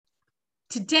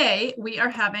Today, we are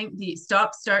having the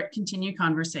Stop, Start, Continue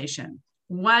conversation.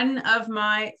 One of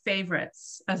my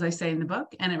favorites, as I say in the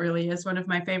book, and it really is one of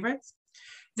my favorites.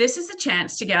 This is a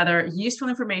chance to gather useful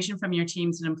information from your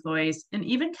teams and employees and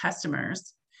even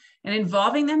customers and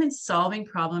involving them in solving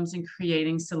problems and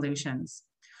creating solutions.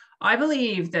 I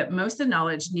believe that most of the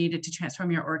knowledge needed to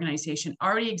transform your organization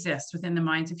already exists within the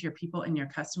minds of your people and your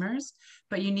customers,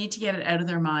 but you need to get it out of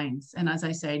their minds. And as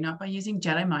I say, not by using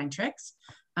Jedi mind tricks,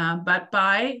 but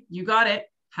by, you got it,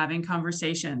 having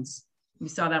conversations. You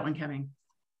saw that one, Kevin.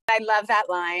 I love that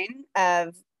line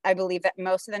of, I believe that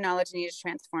most of the knowledge needed to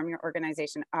transform your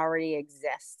organization already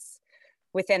exists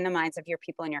within the minds of your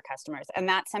people and your customers. And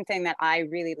that's something that I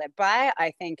really live by.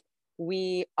 I think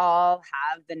we all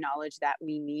have the knowledge that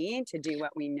we need to do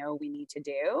what we know we need to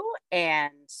do.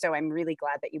 And so I'm really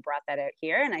glad that you brought that out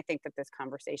here. And I think that this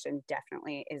conversation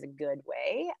definitely is a good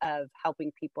way of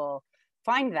helping people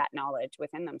find that knowledge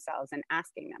within themselves and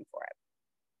asking them for it.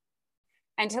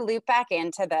 And to loop back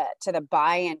into the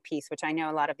buy-in piece, which I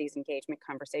know a lot of these engagement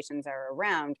conversations are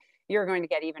around, you're going to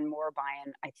get even more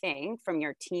buy-in, I think, from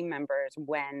your team members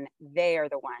when they are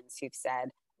the ones who've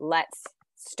said, let's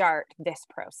start this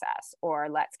process, or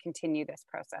let's continue this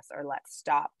process, or let's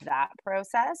stop that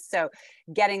process. So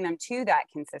getting them to that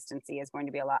consistency is going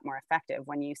to be a lot more effective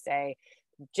when you say,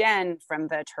 Jen from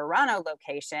the Toronto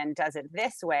location does it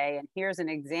this way, and here's an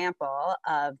example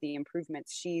of the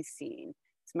improvements she's seen.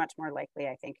 It's much more likely,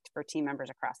 I think, for team members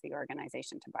across the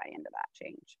organization to buy into that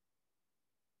change.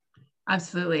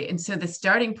 Absolutely. And so the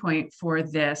starting point for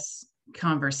this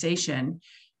conversation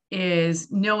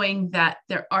is knowing that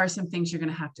there are some things you're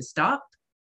going to have to stop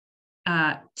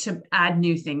to add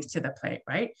new things to the plate,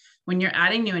 right? When you're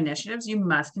adding new initiatives, you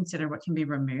must consider what can be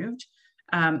removed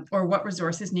or what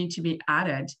resources need to be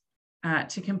added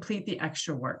to complete the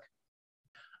extra work.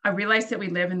 I realize that we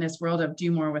live in this world of do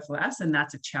more with less, and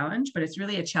that's a challenge, but it's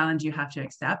really a challenge you have to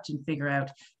accept and figure out.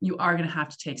 You are going to have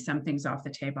to take some things off the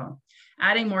table.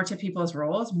 Adding more to people's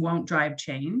roles won't drive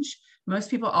change. Most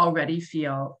people already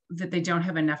feel that they don't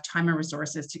have enough time or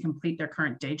resources to complete their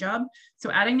current day job.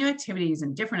 So adding new activities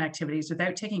and different activities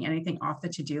without taking anything off the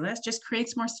to-do list just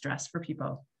creates more stress for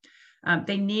people.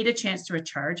 They need a chance to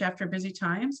recharge after busy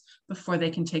times before they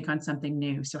can take on something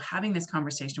new. So having this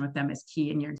conversation with them is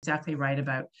key. And you're exactly right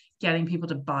about getting people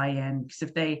to buy in.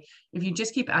 Because if you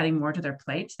just keep adding more to their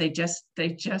plates, they get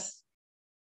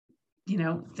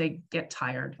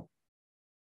tired.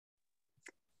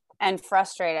 And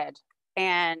frustrated,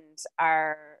 and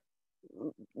are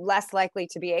less likely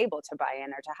to be able to buy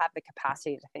in or to have the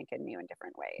capacity to think in new and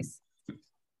different ways.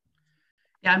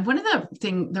 Yeah, and one of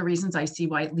the reasons I see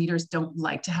why leaders don't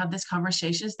like to have this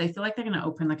conversation is they feel like they're going to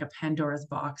open like a Pandora's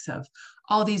box of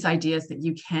all these ideas that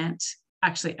you can't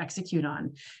actually execute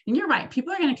on. And you're right,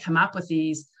 people are going to come up with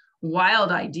these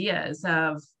wild ideas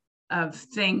of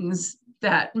things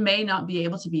that may not be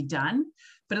able to be done,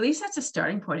 but at least that's a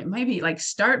starting point. It might be like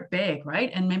start big, right?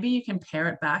 And maybe you can pare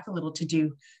it back a little to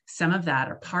do some of that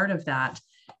or part of that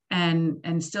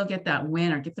and still get that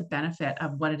win or get the benefit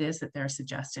of what it is that they're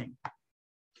suggesting.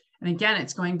 And again,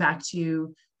 it's going back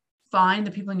to find the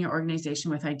people in your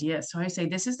organization with ideas. So I say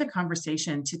this is the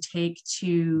conversation to take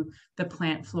to the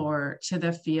plant floor, to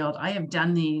the field. I have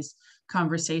done these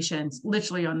conversations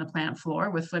literally on the plant floor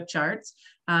with flip charts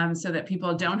so that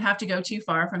people don't have to go too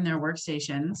far from their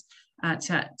workstations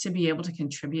to be able to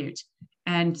contribute.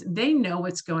 And they know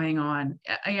what's going on.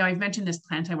 I've mentioned this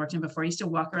plant I worked in before. I used to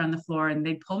walk around the floor and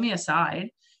they'd pull me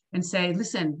aside and say,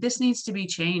 listen, this needs to be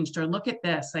changed, or look at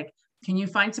this. Like, can you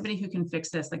find somebody who can fix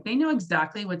this? Like, they know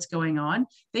exactly what's going on.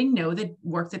 They know the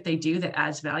work that they do that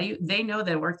adds value. They know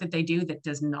the work that they do that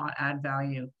does not add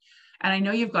value. And I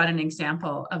know you've got an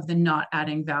example of the not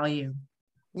adding value.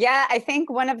 Yeah, I think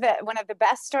one of the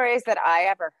best stories that I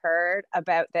ever heard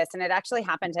about this, and it actually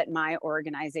happened at my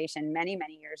organization many,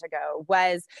 many years ago,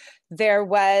 was they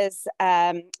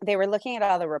were looking at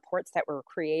all the reports that were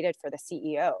created for the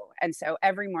CEO. And so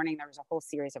every morning there was a whole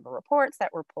series of reports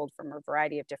that were pulled from a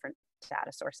variety of different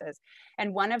data sources.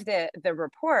 And one of the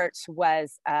reports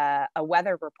was a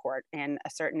weather report in a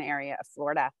certain area of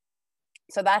Florida.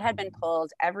 So that had been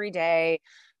pulled every day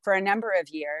for a number of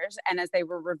years. And as they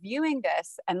were reviewing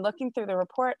this and looking through the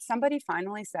report, somebody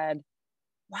finally said,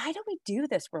 why do we do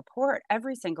this report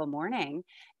every single morning?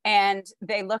 And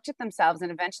they looked at themselves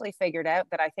and eventually figured out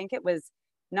that I think it was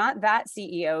not that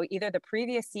CEO, either the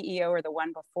previous CEO or the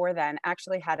one before then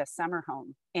actually had a summer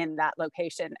home in that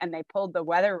location, and they pulled the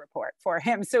weather report for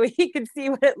him so he could see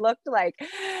what it looked like.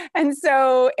 And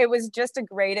so it was just a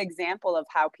great example of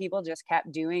how people just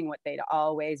kept doing what they'd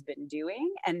always been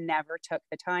doing and never took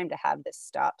the time to have this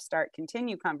stop, start,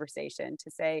 continue conversation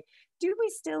to say, do we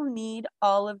still need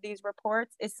all of these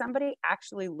reports? Is somebody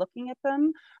actually looking at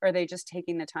them, or are they just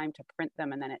taking the time to print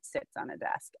them and then it sits on a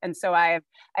desk? And so I've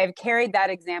carried that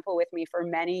example with me for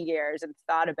many years and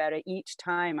thought about it each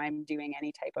time I'm doing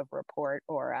any type of report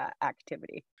or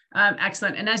activity.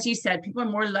 Excellent. And as you said, people are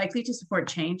more likely to support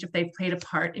change if they've played a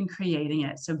part in creating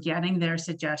it. So getting their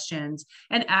suggestions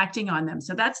and acting on them.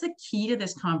 So that's the key to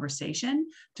this conversation,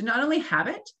 to not only have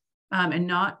it and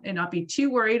not be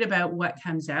too worried about what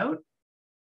comes out,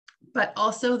 but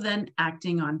also then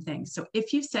acting on things. So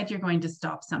if you've said you're going to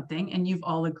stop something and you've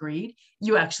all agreed,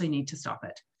 you actually need to stop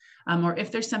it. Or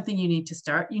if there's something you need to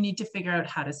start, you need to figure out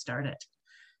how to start it.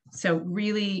 So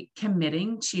really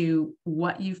committing to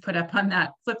what you've put up on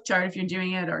that flip chart, if you're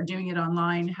doing it or doing it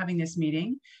online, having this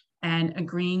meeting and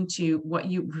agreeing to what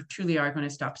you truly are going to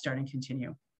stop, start, and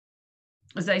continue.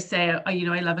 As I say,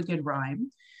 I love a good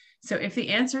rhyme. So if the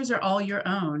answers are all your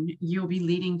own, you'll be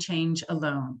leading change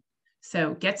alone.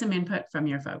 So get some input from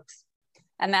your folks.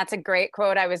 And that's a great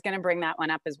quote. I was going to bring that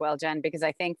one up as well, Jen, because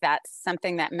I think that's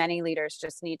something that many leaders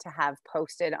just need to have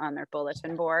posted on their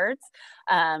bulletin boards,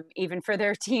 even for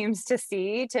their teams to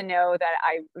see, to know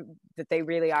that they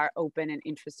really are open and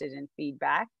interested in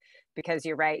feedback. Because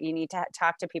you're right, you need to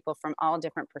talk to people from all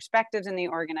different perspectives in the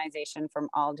organization, from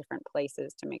all different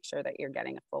places, to make sure that you're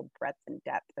getting a full breadth and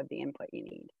depth of the input you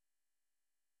need.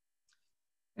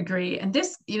 Agree. And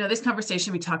this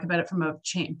conversation, we talk about it from a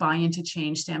buy into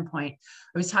change standpoint.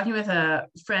 I was talking with a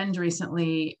friend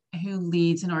recently who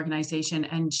leads an organization,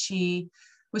 and she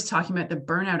was talking about the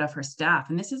burnout of her staff.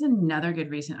 And this is another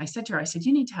good reason. I said to her,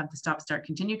 you need to have the stop, start,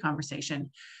 continue conversation,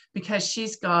 because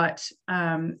she's got,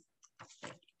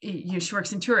 she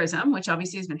works in tourism, which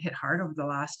obviously has been hit hard over the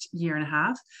last year and a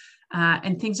half.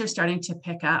 And things are starting to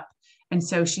pick up. And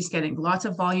so she's getting lots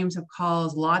of volumes of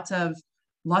calls, lots of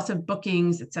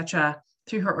bookings, et cetera,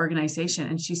 through her organization.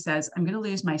 And she says, I'm going to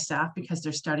lose my staff because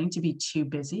they're starting to be too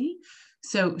busy.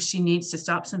 So she needs to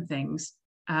stop some things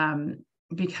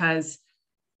because,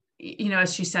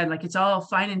 as she said, it's all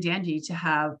fine and dandy to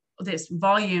have this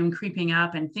volume creeping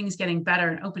up and things getting better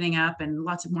and opening up and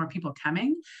lots of more people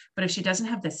coming. But if she doesn't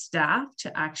have the staff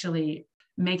to actually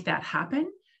make that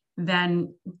happen,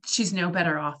 then she's no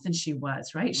better off than she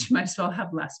was, right? She might as well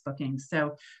have less bookings.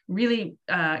 So really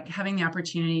having the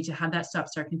opportunity to have that stop,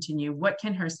 start, continue. What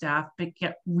can her staff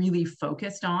get really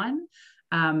focused on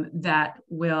that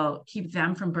will keep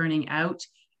them from burning out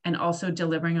and also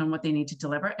delivering on what they need to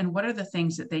deliver? And what are the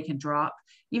things that they can drop,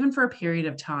 even for a period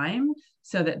of time,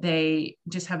 so that they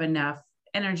just have enough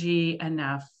energy,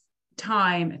 enough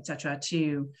time, et cetera,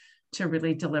 to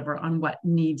really deliver on what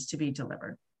needs to be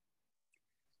delivered.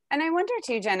 And I wonder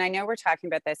too, Jen, I know we're talking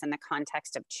about this in the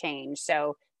context of change.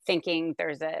 So thinking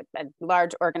there's a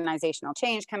large organizational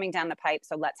change coming down the pipe.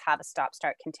 So let's have a stop,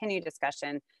 start, continue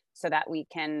discussion so that we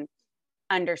can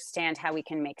understand how we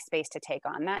can make space to take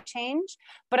on that change.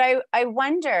 But I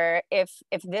wonder if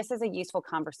this is a useful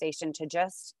conversation to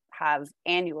just have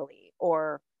annually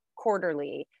or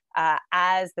quarterly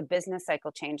as the business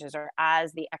cycle changes or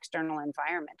as the external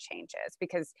environment changes.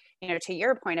 Because, to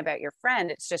your point about your friend,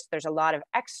 it's just there's a lot of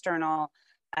external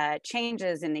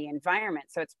changes in the environment.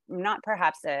 So it's not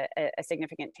perhaps a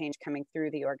significant change coming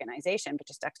through the organization, but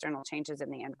just external changes in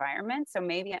the environment. So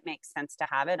maybe it makes sense to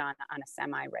have it on a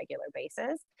semi-regular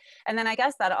basis. And then I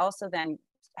guess that also then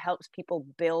helps people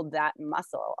build that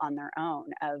muscle on their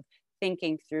own of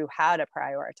thinking through how to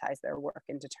prioritize their work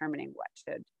and determining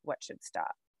what should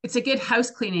stop. It's a good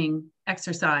house cleaning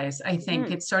exercise. I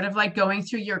think it's sort of like going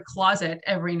through your closet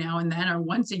every now and then or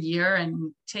once a year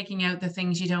and taking out the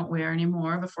things you don't wear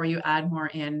anymore before you add more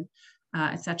in,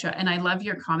 et cetera. And I love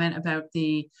your comment about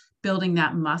the building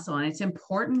that muscle. And it's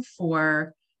important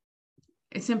for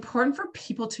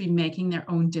people to be making their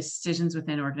own decisions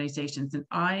within organizations. And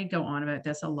I go on about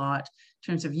this a lot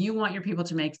in terms of you want your people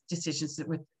to make decisions that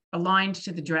with aligned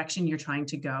to the direction you're trying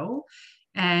to go.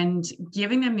 And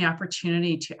giving them the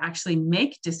opportunity to actually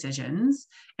make decisions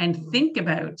and think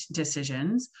about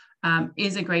decisions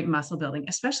is a great muscle building,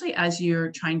 especially as you're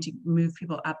trying to move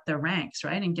people up the ranks,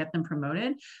 right, and get them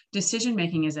promoted. Decision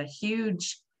making is a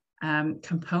huge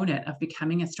component of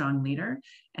becoming a strong leader,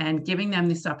 and giving them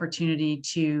this opportunity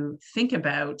to think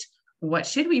about what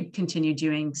should we continue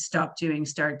doing, stop doing,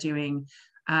 start doing,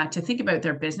 to think about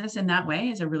their business in that way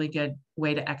is a really good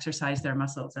way to exercise their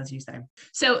muscles, as you say.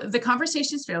 So the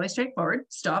conversation is fairly straightforward.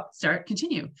 Stop, start,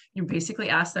 continue. You basically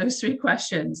ask those 3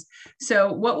 questions.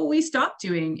 So what will we stop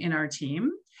doing in our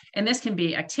team? And this can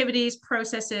be activities,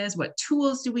 processes, what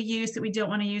tools do we use that we don't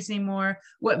want to use anymore?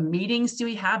 What meetings do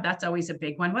we have? That's always a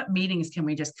big one. What meetings can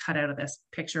we just cut out of this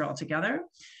picture altogether?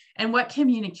 And what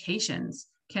communications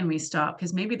can we stop?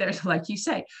 Because maybe there's, like you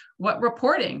say, what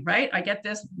reporting, right? I get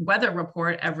this weather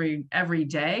report every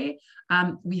day.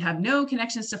 We have no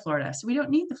connections to Florida, so we don't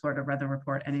need the Florida weather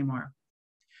report anymore.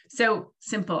 So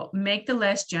simple, make the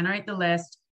list, generate the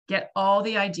list, get all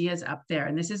the ideas up there.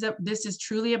 And this is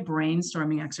truly a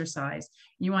brainstorming exercise.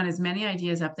 You want as many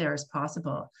ideas up there as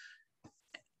possible.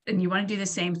 And you want to do the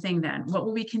same thing then. What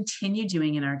will we continue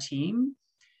doing in our team?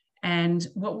 And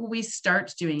what will we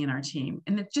start doing in our team?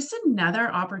 And it's just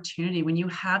another opportunity. When you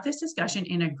have this discussion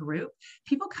in a group,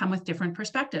 people come with different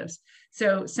perspectives.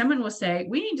 So someone will say,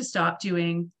 we need to stop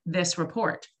doing this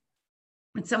report.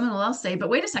 And someone will else say, but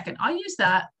wait a second, I use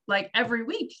that like every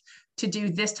week to do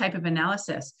this type of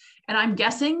analysis. And I'm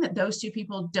guessing that those 2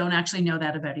 people don't actually know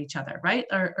that about each other, right?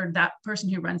 Or that person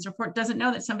who runs the report doesn't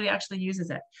know that somebody actually uses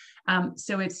it.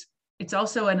 So it's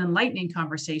also an enlightening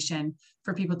conversation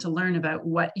for people to learn about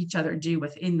what each other do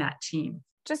within that team.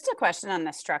 Just a question on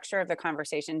the structure of the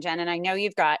conversation, Jen, and I know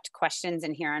you've got questions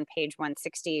in here on page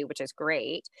 160, which is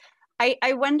great.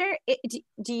 I wonder,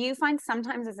 do you find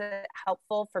sometimes is it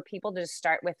helpful for people to just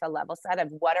start with a level set of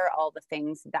what are all the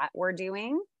things that we're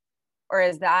doing? Or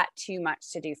is that too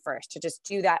much to do first, to just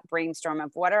do that brainstorm of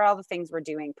what are all the things we're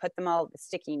doing, put them all in the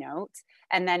sticky notes,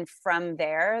 and then from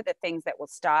there, the things that will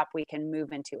stop, we can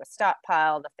move into a stop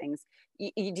pile, the things,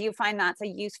 do you find that's a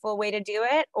useful way to do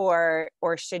it? Or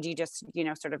should you just,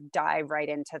 sort of dive right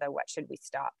into the what should we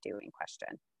stop doing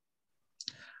question?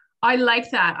 I like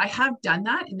that. I have done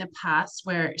that in the past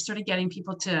where sort of getting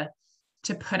people to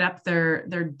put up their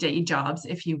day jobs,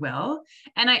 if you will.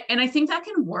 And I think that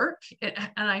can work. And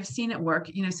I've seen it work.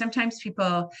 Sometimes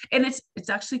people, and it's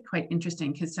actually quite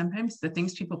interesting because sometimes the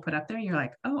things people put up there, you're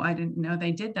like, oh, I didn't know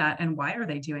they did that. And why are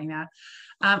they doing that?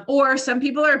 Or some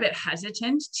people are a bit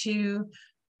hesitant to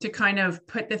kind of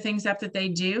put the things up that they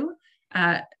do.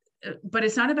 But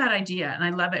it's not a bad idea. And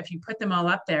I love it if you put them all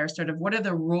up there, sort of what are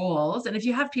the roles? And if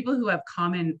you have people who have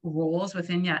common roles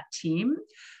within that team,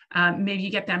 maybe you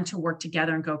get them to work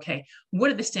together and go, okay, what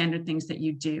are the standard things that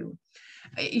you do?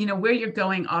 Where you're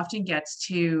going often gets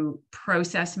to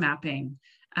process mapping,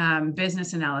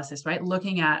 business analysis, right?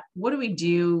 Looking at what do we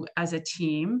do as a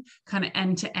team, kind of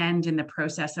end to end in the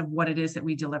process of what it is that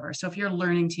we deliver. So if you're a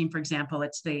learning team, for example,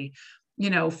 it's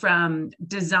from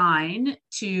design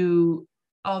to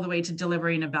all the way to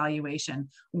delivery and evaluation.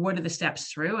 What are the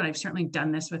steps through? And I've certainly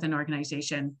done this with an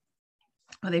organization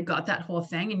where they've got that whole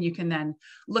thing, and you can then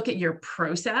look at your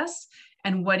process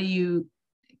and what do you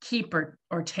keep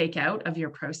or take out of your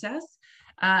process.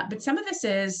 But some of this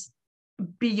is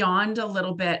beyond a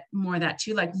little bit more that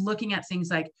too, like looking at things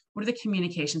like what are the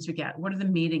communications we get? What are the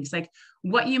meetings? Like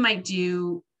what you might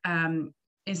do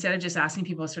instead of just asking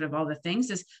people sort of all the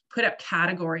things is put up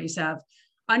categories of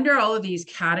under all of these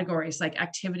categories, like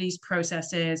activities,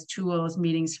 processes, tools,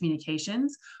 meetings,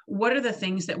 communications, what are the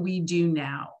things that we do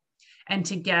now? And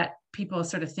to get people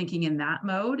sort of thinking in that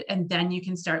mode, and then you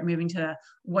can start moving to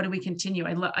what do we continue?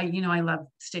 I love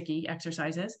sticky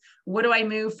exercises. What do I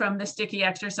move from the sticky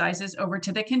exercises over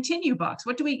to the continue box?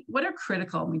 What are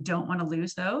critical? We don't want to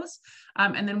lose those.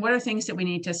 And then what are things that we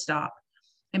need to stop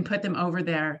and put them over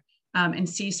there? And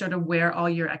see sort of where all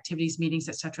your activities, meetings,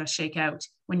 et cetera, shake out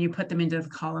when you put them into the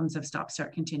columns of stop,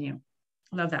 start, continue.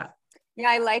 Love that. Yeah,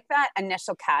 I like that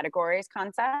initial categories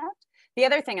concept. The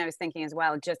other thing I was thinking as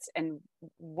well, and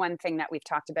one thing that we've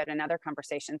talked about in other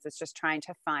conversations is just trying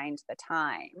to find the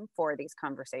time for these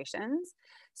conversations.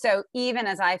 So even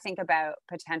as I think about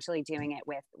potentially doing it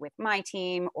with my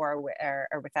team or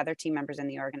with other team members in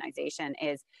the organization,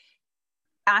 is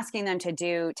asking them to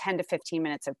do 10 to 15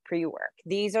 minutes of pre-work.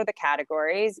 These are the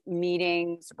categories: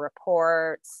 meetings,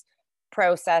 reports,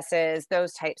 processes,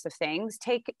 those types of things.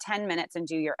 Take 10 minutes and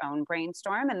do your own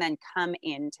brainstorm, and then come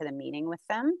into the meeting with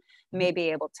them,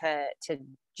 maybe able to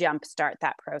jumpstart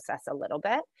that process a little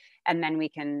bit. And then we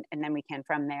can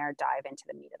from there dive into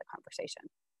the meat of the conversation.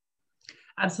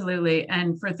 Absolutely.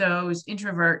 And for those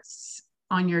introverts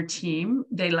on your team,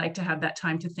 they like to have that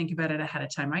time to think about it ahead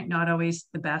of time, right? Not always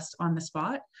the best on the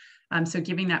spot. So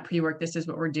giving that pre-work, this is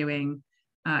what we're doing,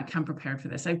 come prepared for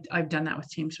this. I've done that with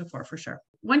teams before, for sure.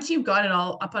 Once you've got it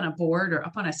all up on a board or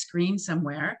up on a screen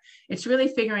somewhere, it's really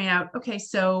figuring out, okay,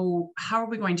 so how are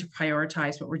we going to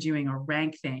prioritize what we're doing or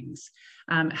rank things?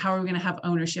 How are we going to have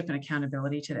ownership and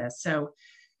accountability to this? So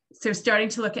So starting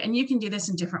to look at, and you can do this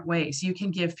in different ways. You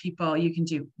can give people, you can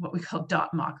do what we call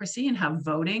dotmocracy and have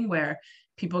voting where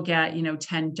people get,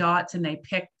 10 dots and they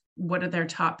pick what are their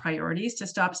top priorities to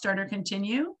stop, start, or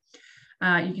continue.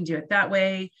 You can do it that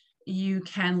way. You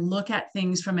can look at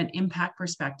things from an impact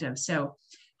perspective. So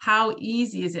how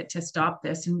easy is it to stop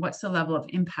this, and what's the level of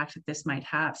impact that this might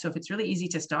have? So if it's really easy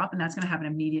to stop and that's going to have an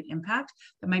immediate impact,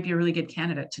 that might be a really good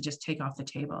candidate to just take off the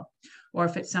table. Or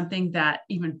if it's something that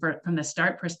even from the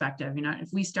start perspective, if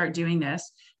we start doing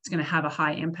this, it's going to have a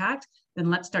high impact, then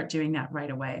let's start doing that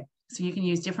right away. So you can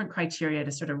use different criteria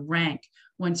to sort of rank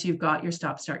once you've got your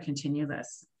stop, start, continue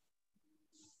list.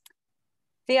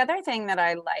 The other thing that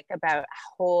I like about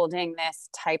holding this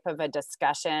type of a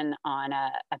discussion on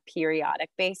a periodic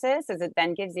basis is it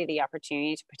then gives you the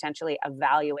opportunity to potentially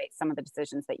evaluate some of the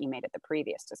decisions that you made at the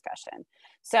previous discussion.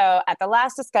 So at the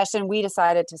last discussion, we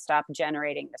decided to stop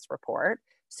generating this report.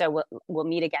 So we'll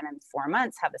meet again in 4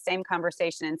 months, have the same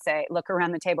conversation and say, look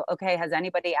around the table. Okay, has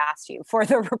anybody asked you for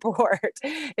the report?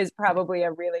 Is probably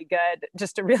a really good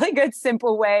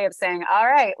simple way of saying, all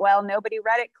right, well, nobody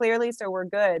read it clearly, so we're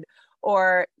good.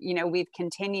 Or, we've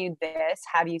continued this.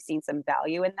 Have you seen some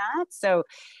value in that? So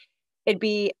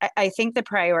I think the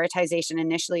prioritization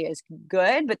initially is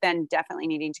good, but then definitely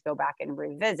needing to go back and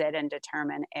revisit and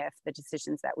determine if the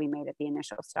decisions that we made at the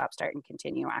initial stop, start, and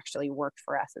continue actually worked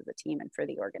for us as a team and for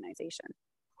the organization.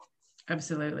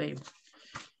 Absolutely.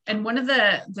 And one of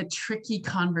the tricky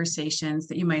conversations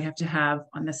that you might have to have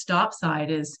on the stop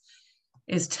side is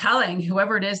telling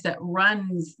whoever it is that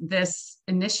runs this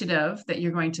initiative that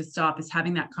you're going to stop, is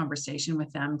having that conversation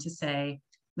with them to say,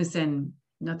 listen,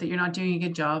 not that you're not doing a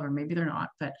good job, or maybe they're not,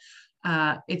 but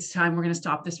it's time, we're going to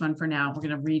stop this one for now. We're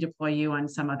going to redeploy you on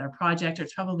some other project, or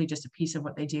it's probably just a piece of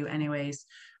what they do anyways.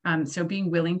 So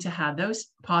being willing to have those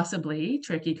possibly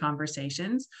tricky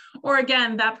conversations. Or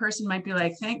again, that person might be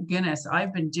like, thank goodness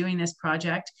I've been doing this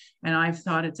project and I've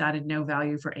thought it's added no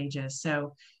value for ages.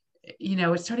 So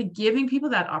it's sort of giving people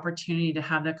that opportunity to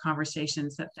have the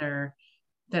conversations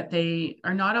that they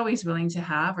are not always willing to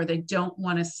have, or they don't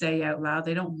want to say out loud.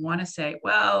 They don't want to say,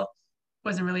 well,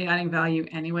 wasn't really adding value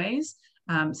anyways.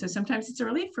 So sometimes it's a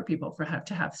relief for people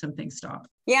to have something stop.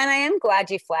 Yeah, and I am glad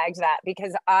you flagged that,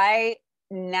 because I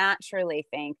naturally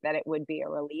think that it would be a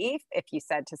relief if you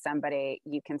said to somebody,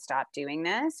 you can stop doing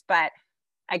this. But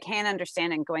I can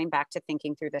understand, and going back to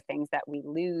thinking through the things that we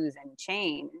lose and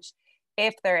change,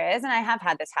 if there is, and I have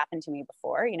had this happen to me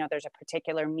before, there's a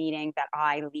particular meeting that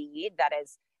I lead that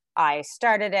is, I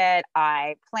started it,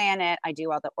 I plan it, I do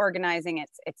all the organizing.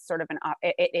 It's sort of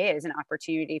it is an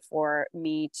opportunity for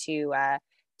me to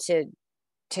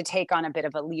take on a bit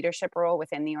of a leadership role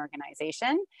within the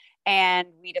organization. And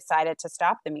we decided to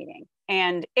stop the meeting.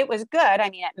 And it was good. I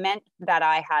mean, it meant that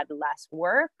I had less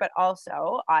work, but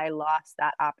also I lost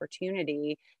that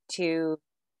opportunity to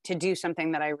do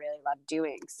something that I really love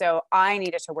doing. So I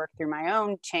needed to work through my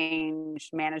own change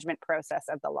management process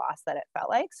of the loss that it felt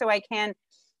like. So I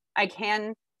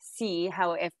can see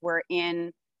how, if we're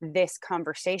in this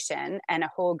conversation and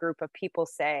a whole group of people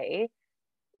say,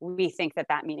 we think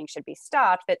that meeting should be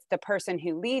stopped, that the person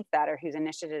who leads that, or whose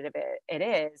initiative it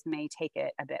is, may take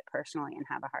it a bit personally and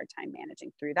have a hard time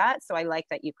managing through that. So I like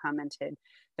that you commented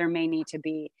there may need to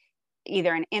be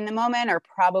either an in the moment, or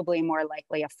probably more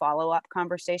likely a follow-up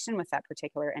conversation with that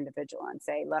particular individual and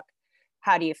say, look,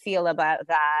 how do you feel about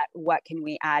that? What can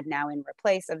we add now in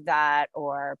replace of that?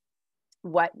 Or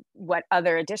what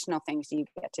other additional things do you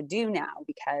get to do now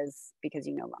because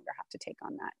you no longer have to take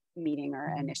on that meeting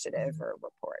or initiative or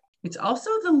report? It's also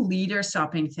the leader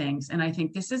stopping things. And I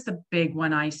think this is the big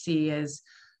one I see is,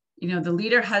 the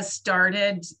leader has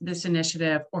started this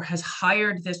initiative or has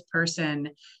hired this person,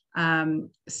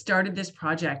 started this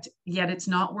project, yet it's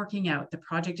not working out. The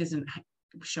project isn't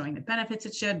showing the benefits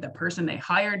it should. The person they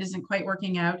hired isn't quite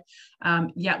working out.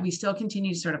 Yet we still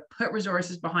continue to sort of put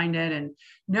resources behind it, and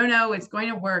no, it's going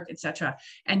to work, etc.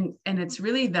 And it's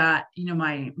really that,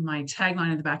 my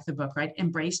tagline in the back of the book, right?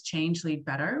 Embrace change, lead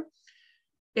better.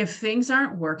 If things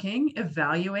aren't working,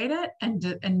 evaluate it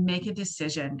and make a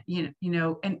decision.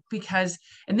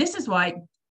 And this is why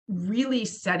really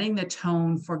setting the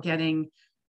tone for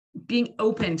being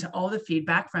open to all the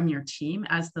feedback from your team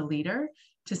as the leader,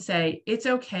 to say, it's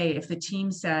okay if the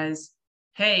team says,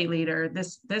 hey, leader,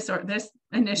 this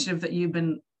initiative that you've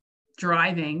been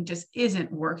driving just isn't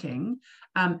working.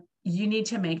 You need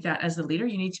to make that, as the leader,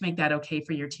 you need to make that okay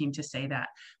for your team to say that.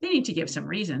 They need to give some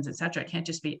reasons, etc. It can't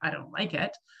just be, I don't like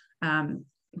it.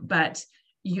 But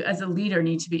you as a leader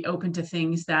need to be open to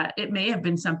things that it may have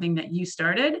been something that you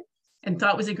started and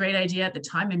thought was a great idea at the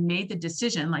time and made the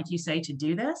decision, like you say, to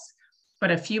do this.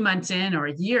 But a few months in, or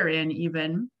a year in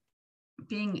even,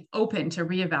 being open to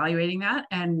reevaluating that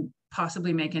and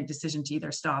possibly make a decision to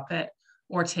either stop it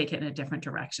or take it in a different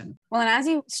direction. Well, and as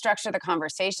you structure the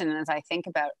conversation, and as I think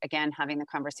about, again, having the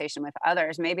conversation with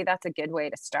others, maybe that's a good way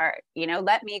to start.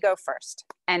 Let me go first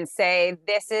and say,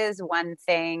 this is one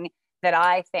thing that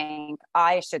I think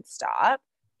I should stop.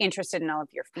 Interested in all of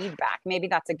your feedback. Maybe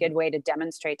that's a good way to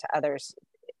demonstrate to others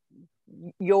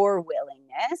your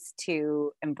willingness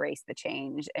to embrace the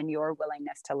change and your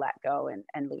willingness to let go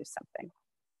and lose something.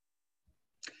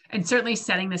 And certainly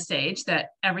setting the stage that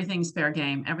everything's fair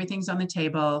game, everything's on the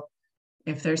table.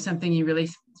 If there's something you really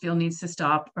feel needs to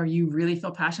stop, or you really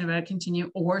feel passionate about it, continue,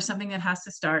 or something that has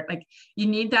to start, like you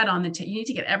need that on the table. You need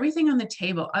to get everything on the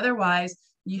table. Otherwise,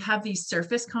 you have these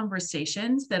surface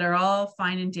conversations that are all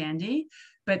fine and dandy,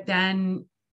 but then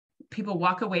people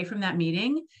walk away from that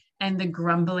meeting and the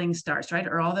grumbling starts, right?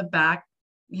 Or all the back,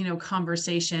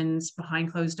 conversations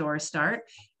behind closed doors start,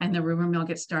 and the rumor mill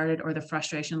gets started, or the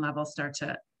frustration levels start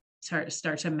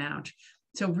to mount.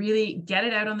 So really get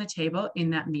it out on the table in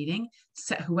that meeting.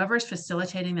 Whoever's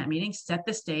facilitating that meeting, set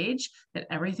the stage that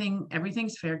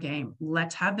everything's fair game.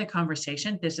 Let's have the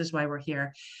conversation. This is why we're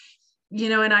here.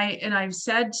 And I've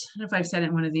said, I don't know if I've said it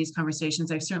in one of these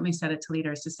conversations, I've certainly said it to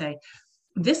leaders to say,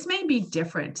 this may be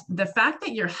different. The fact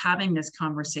that you're having this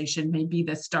conversation may be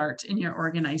the start in your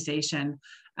organization.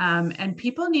 And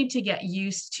people need to get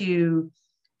used to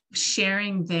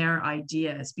sharing their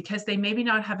ideas, because they maybe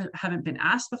haven't been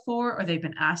asked before, or they've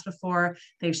been asked before,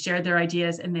 they've shared their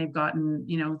ideas and they've gotten,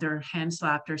 their hand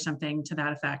slapped or something to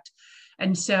that effect.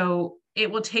 And so it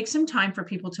will take some time for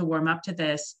people to warm up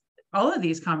to all of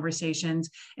these conversations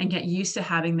and get used to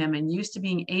having them, and used to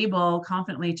being able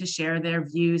confidently to share their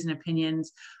views and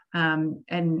opinions, and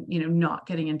not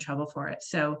getting in trouble for it.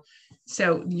 So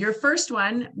your first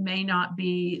one may not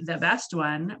be the best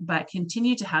one, but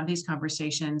continue to have these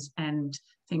conversations and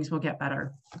things will get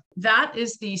better. That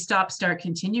is the stop, start,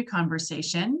 continue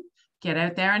conversation. Get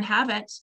out there and have it.